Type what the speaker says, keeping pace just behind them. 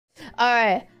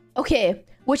Alright. Okay.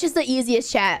 Which is the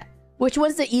easiest, chat? Which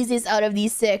one's the easiest out of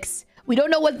these 6? We don't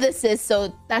know what this is,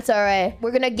 so that's alright.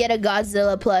 We're gonna get a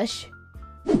Godzilla plush.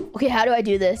 Okay, how do I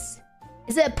do this?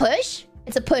 Is it a push?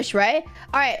 It's a push, right?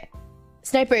 Alright.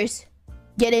 Snipers,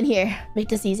 get in here. Make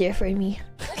this easier for me.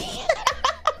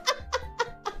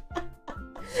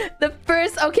 The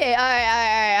first... Okay,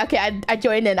 alright. Okay, I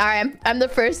joined in. Alright, I'm the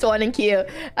first one in queue.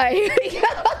 Alright, here we go.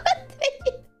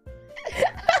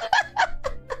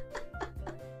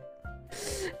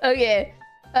 Okay.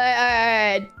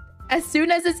 Alright. As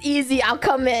soon as it's easy, I'll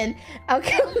come in.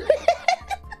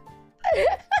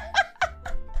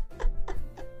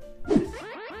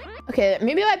 Okay,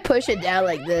 maybe if I push it down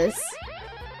like this.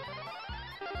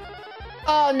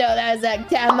 Oh no, that is that.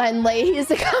 Damn, I'm late. Here's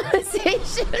the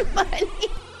conversation money.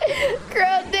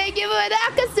 Girl, thank you for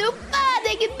that. Akasupa.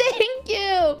 Thank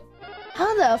you.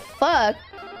 How the fuck?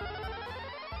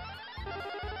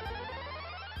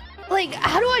 Like,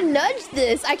 how do I nudge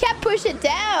this? I can't push it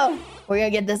down. We're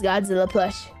gonna get this Godzilla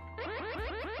plush.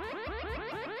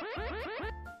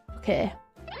 Okay.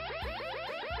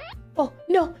 Oh,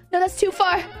 no. No, that's too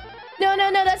far. No,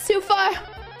 that's too far.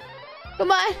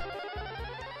 Come on.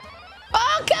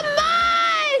 Oh, come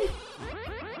on!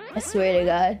 I swear to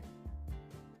God.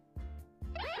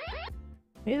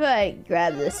 Maybe if I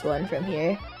grab this one from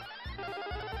here.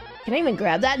 Can I even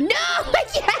grab that? No, I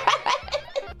can't!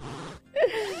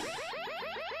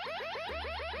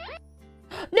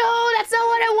 No, that's not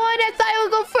what I wanted. I thought it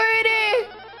would go further.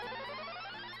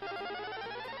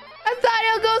 I thought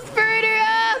it would go further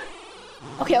up.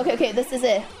 Okay. This is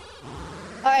it.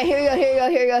 All right, here we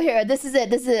go. This is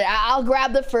it. I'll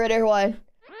grab the further one.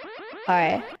 All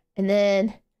right, and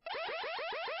then.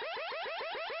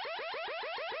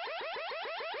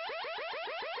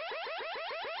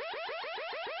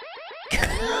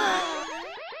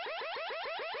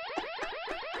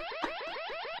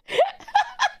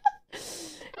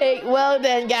 Hey, well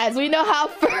then, guys, we know how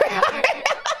far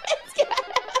it's gonna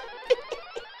be.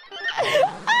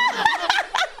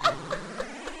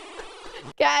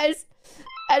 Guys,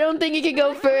 I don't think it can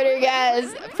go further,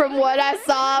 guys. From what I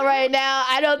saw right now,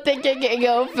 I don't think it can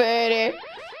go further.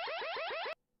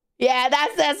 Yeah,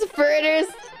 that's as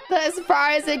far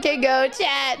as it can go,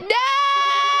 chat. No!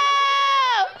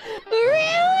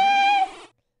 Really?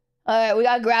 Alright, we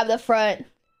gotta grab the front.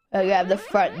 I'll grab the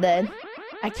front then.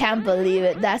 I can't believe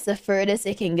it. That's the furthest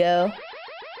it can go.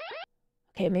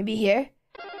 Okay, maybe here?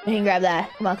 We can grab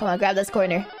that. Come on, grab this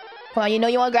corner. Come on, you know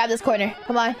you want to grab this corner.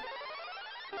 Come on.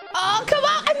 Oh, come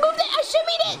on! I moved it! I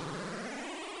shimmied it!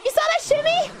 You saw that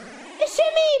shimmy? It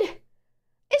shimmied!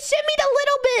 It shimmied a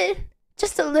little bit!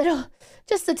 Just a little.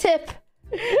 Just a tip.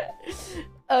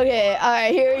 Okay,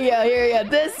 alright, here we go.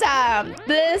 This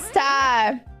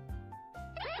time.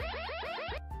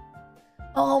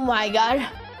 Oh my God.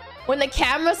 When the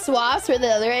camera swaps for the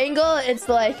other angle, it's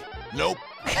like... Nope.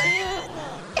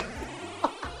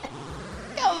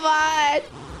 Come on.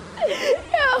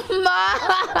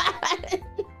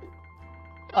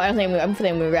 Oh, I'm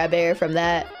thinking we grab air from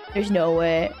that. There's no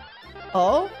way.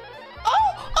 Oh?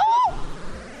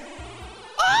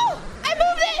 I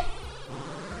moved it!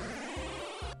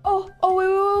 Oh, wait.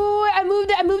 I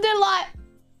moved it a lot.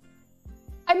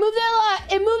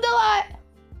 It moved a lot.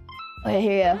 Okay,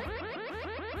 here you go.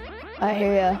 Alright, here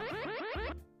we go.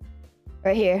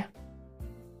 Right here.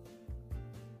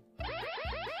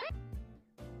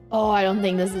 Oh, I don't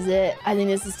think this is it. I think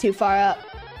this is too far up.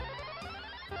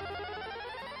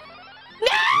 No!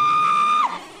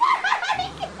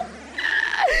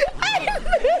 I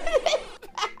moved it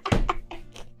back.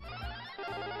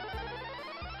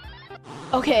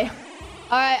 Okay.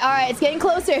 Alright. It's getting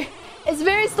closer. It's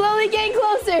very slowly getting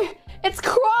closer. It's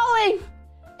crawling.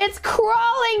 It's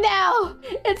crawling now!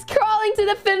 It's crawling to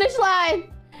the finish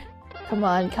line! Come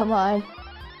on.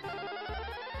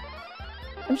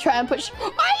 I'm trying to push... Are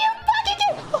you fucking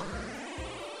kidding?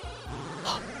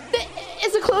 Oh.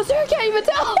 Is it closer? I can't even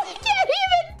tell! I can't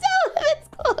even tell if it's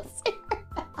closer!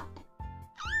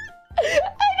 I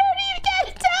don't even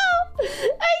tell!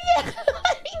 I can't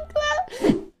fucking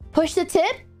tell! Push the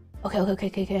tip? Okay.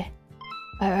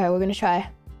 Alright, we're gonna try.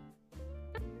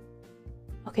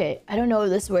 Okay, I don't know if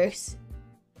this works.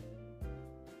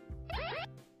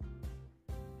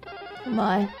 Come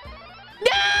on. No!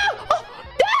 Oh,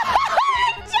 no!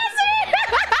 Jesse!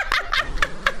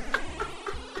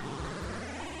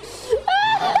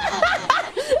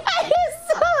 I was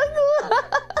so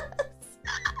close!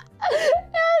 I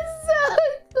was so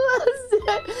close!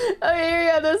 Okay, here we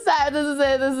go. This side. This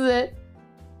is it.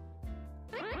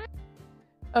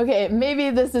 Okay, maybe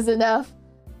this is enough.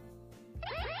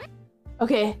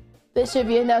 Okay, this should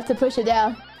be enough to push it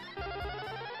down.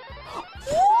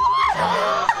 I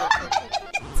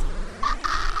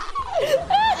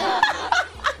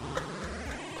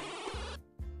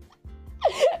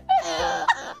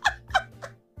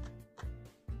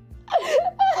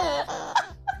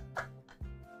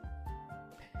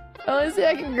want to see if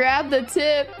I can grab the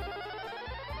tip.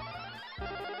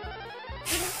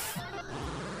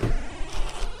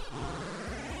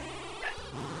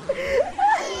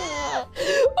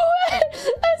 What?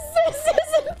 Assist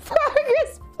is in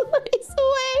progress. Please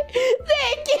wait.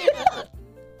 Thank you.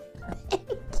 Thank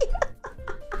you.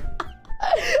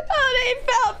 Oh, they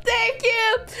fell. Thank you.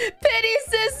 Pity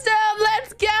system.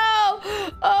 Let's go.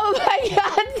 Oh my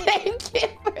God. Thank you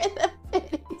for the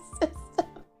pity system.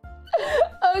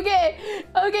 Okay.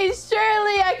 Okay.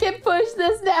 Surely I can push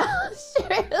this now.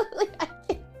 Surely I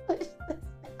can push this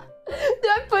now. Do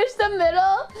I push the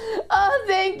middle? Oh,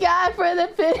 thank God for the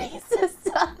pity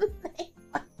system. Thank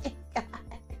fucking God.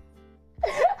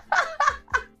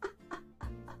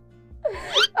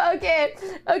 Okay.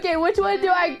 Okay, which one do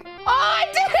I... Oh, I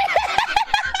did it!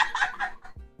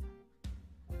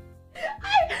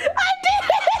 I did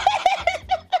it!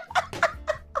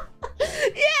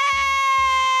 Yay!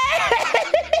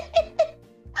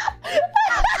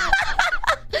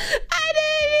 I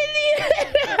didn't even need it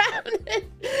around it.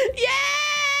 Yay!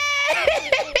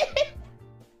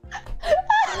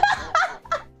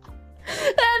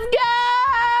 Let's go!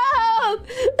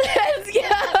 Let's go!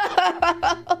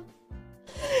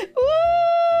 Woo!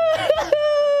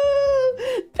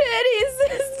 Pity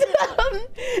system!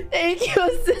 Thank you,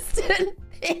 assistant.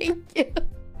 Thank you.